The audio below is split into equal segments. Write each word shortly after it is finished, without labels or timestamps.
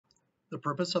The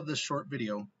purpose of this short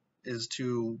video is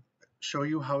to show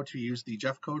you how to use the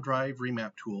Jeffco Drive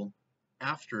remap tool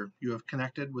after you have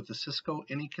connected with the Cisco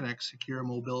AnyConnect Secure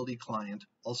Mobility Client,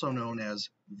 also known as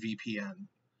VPN.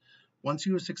 Once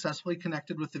you have successfully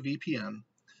connected with the VPN,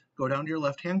 go down to your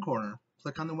left-hand corner,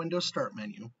 click on the Windows Start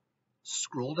menu,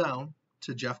 scroll down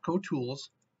to Jeffco Tools,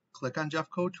 click on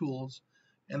Jeffco Tools,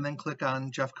 and then click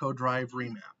on Jeffco Drive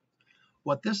Remap.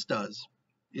 What this does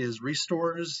is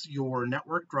restores your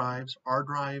network drives, R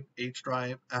drive, H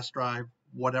drive, S drive,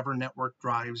 whatever network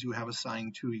drives you have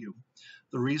assigned to you.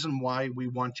 The reason why we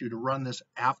want you to run this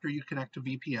after you connect to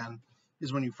VPN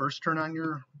is when you first turn on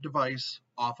your device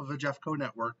off of a Jeffco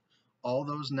network, all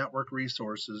those network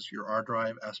resources, your R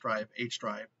drive, S drive, H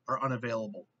drive, are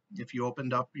unavailable. If you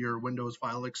opened up your Windows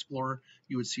File Explorer,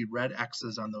 you would see red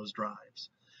X's on those drives.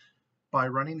 By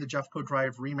running the Jeffco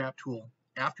Drive Remap tool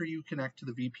after you connect to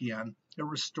the VPN, it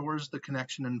restores the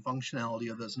connection and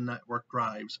functionality of those network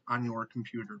drives on your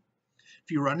computer.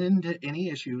 If you run into any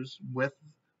issues with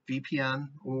VPN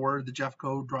or the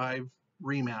Jeffco Drive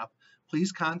Remap,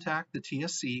 please contact the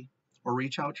TSC or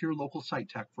reach out to your local site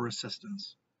tech for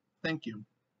assistance. Thank you.